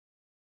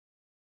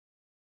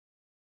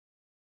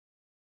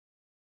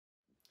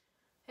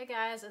Hey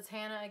guys, it's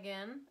Hannah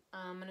again.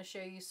 I'm going to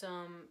show you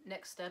some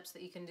next steps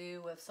that you can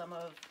do with some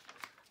of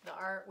the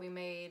art we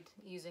made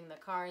using the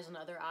cars and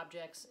other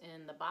objects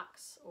in the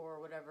box or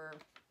whatever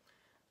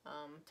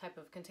type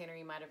of container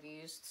you might have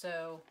used.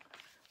 So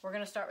we're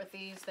going to start with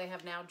these. They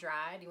have now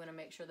dried. You want to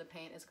make sure the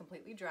paint is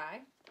completely dry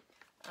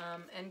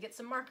and get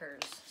some markers.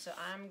 So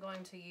I'm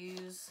going to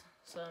use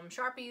some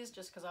Sharpies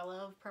just because I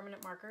love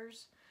permanent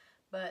markers.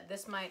 But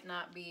this might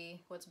not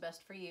be what's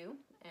best for you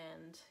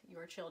and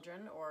your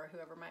children or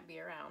whoever might be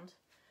around.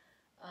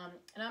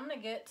 And I'm going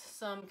to get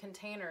some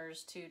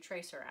containers to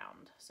trace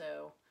around.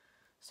 So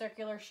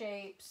circular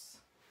shapes.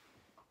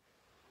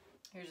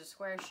 Here's a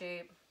square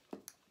shape.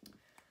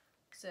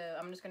 So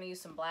I'm just going to use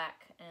some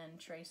black and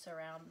trace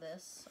around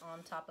this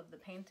on top of the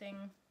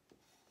painting.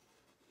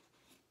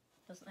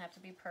 Doesn't have to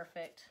be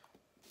perfect.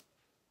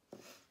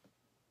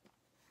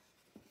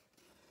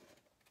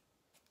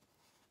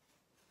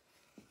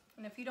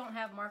 And if you don't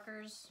have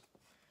markers,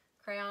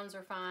 crayons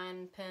are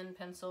fine, pen,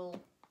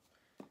 pencil,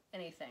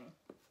 anything.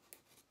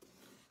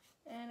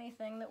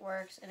 Anything that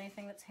works,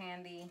 anything that's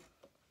handy.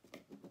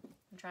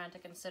 I'm trying to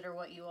consider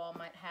what you all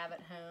might have at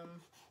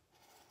home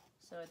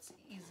so it's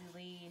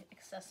easily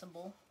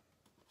accessible.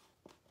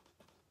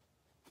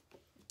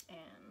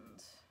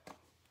 And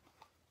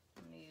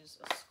I'm going to use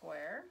a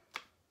square.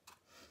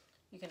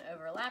 You can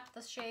overlap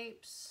the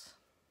shapes.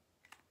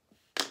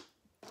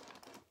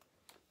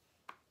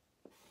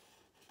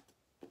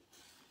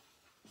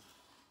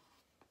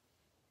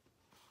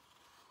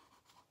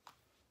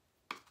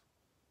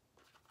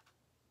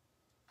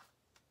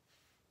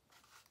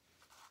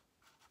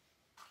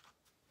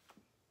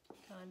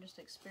 Kind of just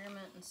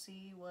experiment and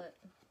see what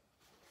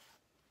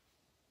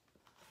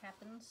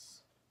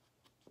happens.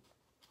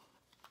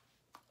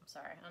 I'm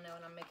sorry, I know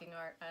when I'm making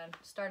art, I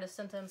start a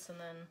sentence and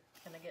then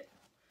kind of get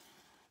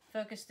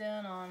focused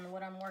in on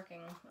what I'm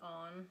working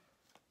on.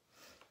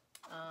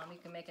 You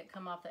can make it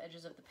come off the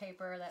edges of the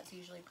paper. That's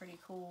usually pretty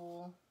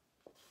cool.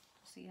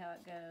 See how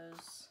it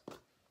goes.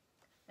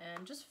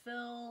 And just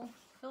fill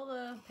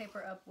the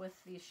paper up with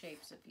these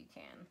shapes if you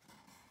can.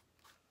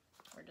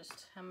 Or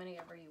just how many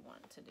ever you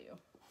want to do.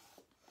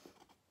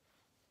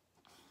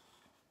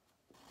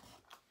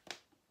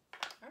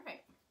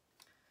 Alright,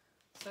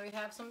 so we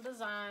have some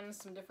designs,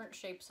 some different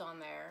shapes on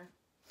there.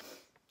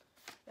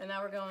 And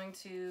now we're going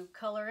to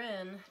color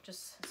in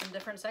just some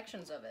different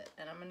sections of it.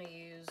 And I'm going to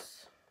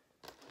use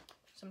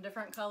some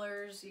different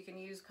colors. You can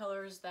use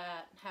colors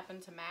that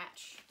happen to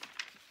match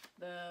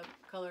the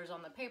colors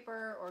on the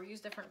paper, or use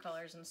different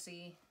colors and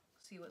see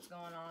what's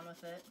going on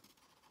with it.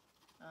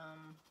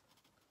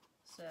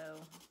 So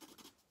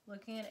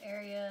looking at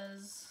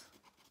areas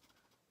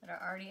that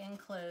are already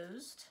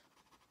enclosed,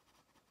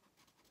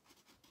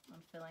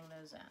 I'm filling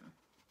those in.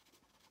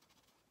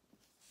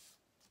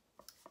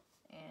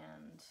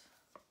 And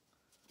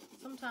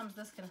sometimes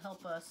this can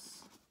help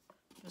us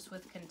just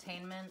with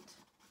containment.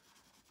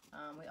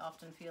 We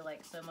often feel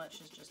like so much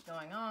is just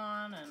going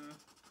on and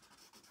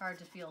hard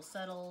to feel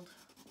settled.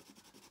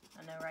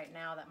 I know right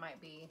now that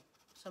might be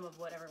some of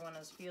what everyone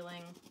is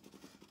feeling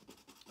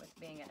with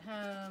being at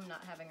home,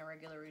 not having a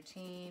regular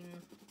routine.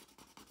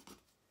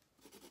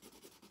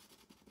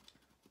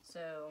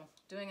 So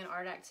doing an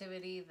art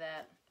activity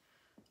that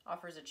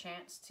offers a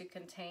chance to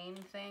contain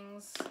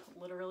things,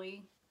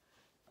 literally,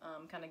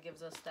 kind of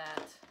gives us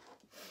that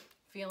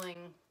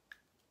feeling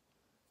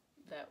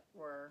that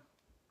we're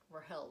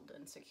held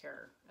and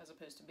secure, as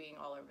opposed to being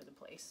all over the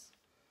place.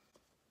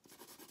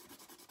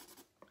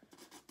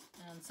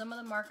 And some of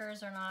the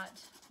markers are not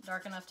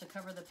dark enough to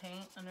cover the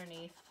paint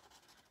underneath,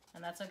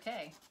 and that's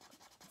okay.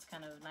 It's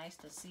kind of nice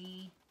to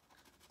see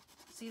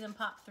them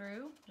pop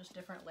through, just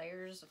different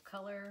layers of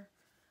color,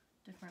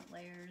 different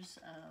layers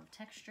of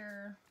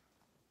texture.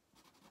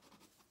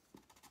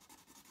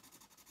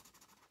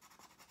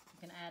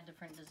 You can add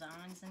different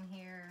designs in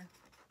here.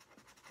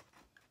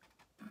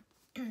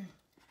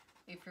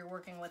 If you're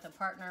working with a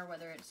partner,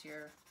 whether it's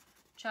your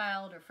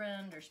child or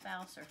friend or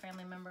spouse or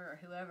family member or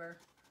whoever,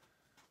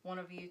 one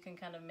of you can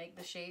kind of make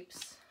the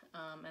shapes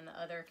and the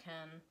other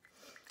can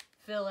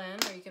fill in,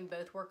 or you can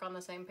both work on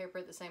the same paper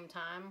at the same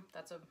time.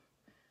 That's a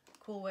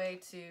cool way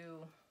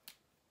to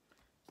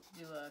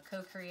do a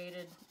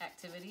co-created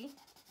activity.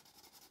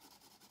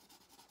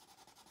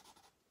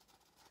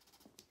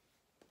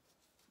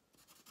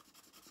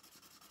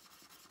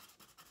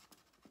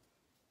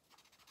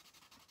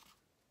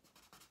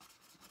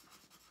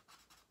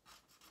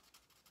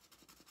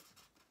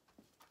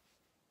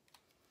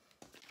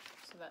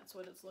 So that's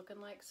what it's looking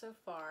like so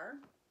far.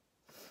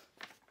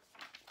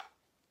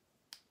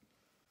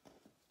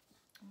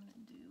 I'm going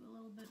to do a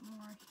little bit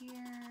more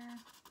here.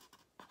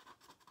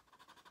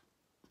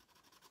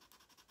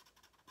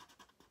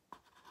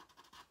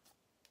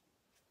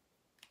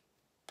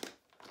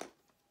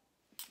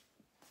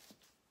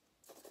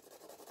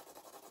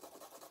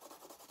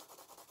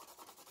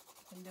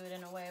 You can do it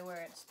in a way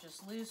where it's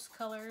just loose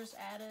colors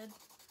added,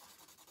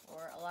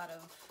 or a lot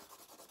of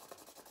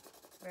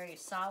very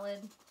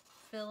solid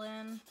fill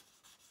in.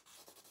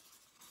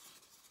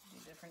 Do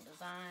different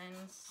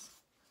designs.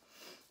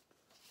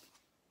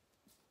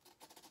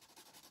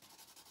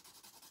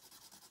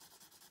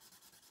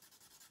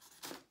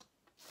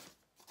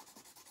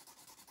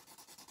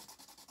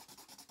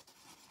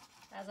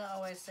 as I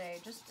always say,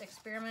 just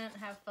experiment,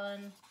 have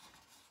fun,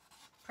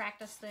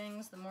 practice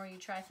things. The more you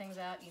try things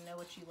out, you know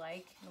what you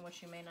like and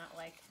what you may not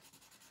like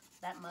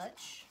that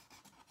much.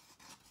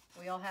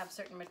 We all have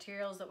certain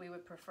materials that we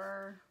would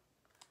prefer.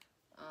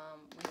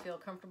 We feel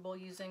comfortable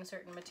using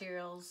certain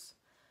materials.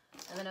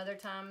 And then other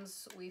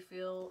times we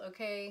feel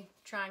okay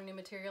trying new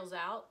materials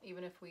out,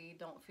 even if we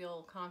don't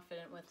feel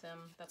confident with them.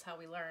 That's how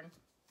we learn.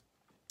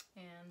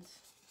 And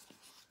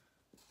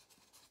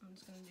I'm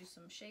just going to do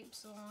some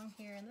shapes along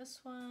here in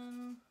this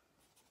one.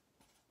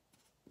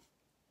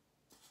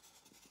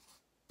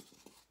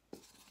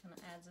 Kind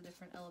of adds a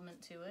different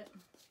element to it.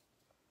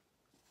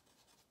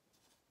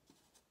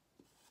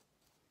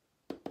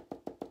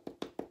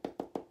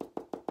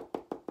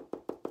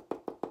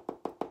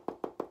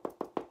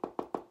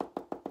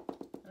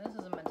 This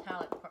is a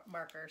metallic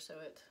marker, so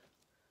it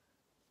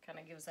kind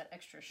of gives that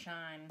extra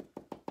shine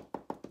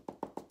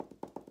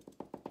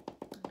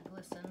and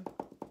glisten.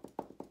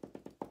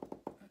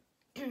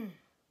 And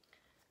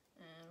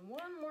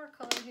one more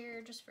color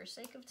here, just for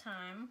sake of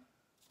time.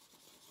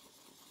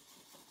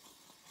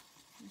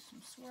 Do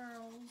some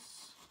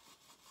swirls.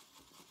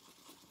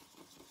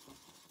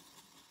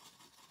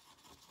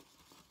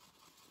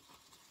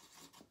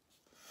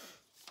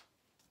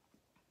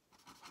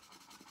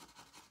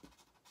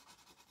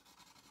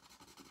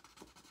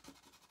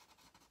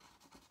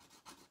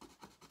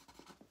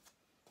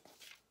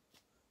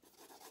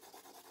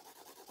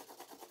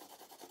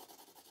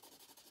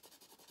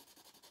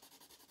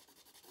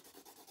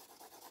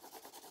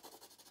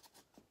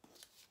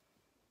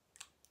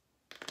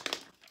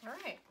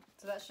 Alright,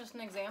 so that's just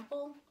an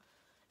example.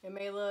 It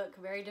may look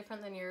very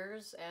different than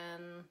yours,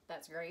 and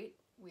that's great.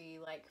 We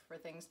like for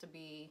things to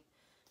be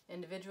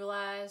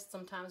individualized.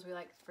 Sometimes we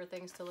like for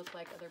things to look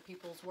like other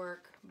people's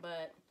work,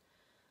 but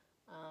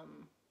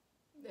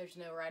there's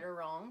no right or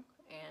wrong,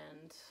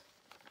 and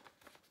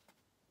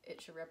it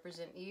should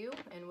represent you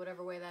in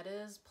whatever way that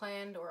is,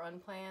 planned or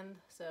unplanned.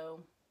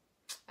 So,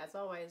 as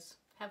always,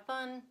 have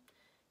fun,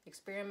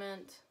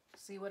 experiment,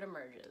 see what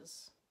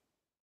emerges.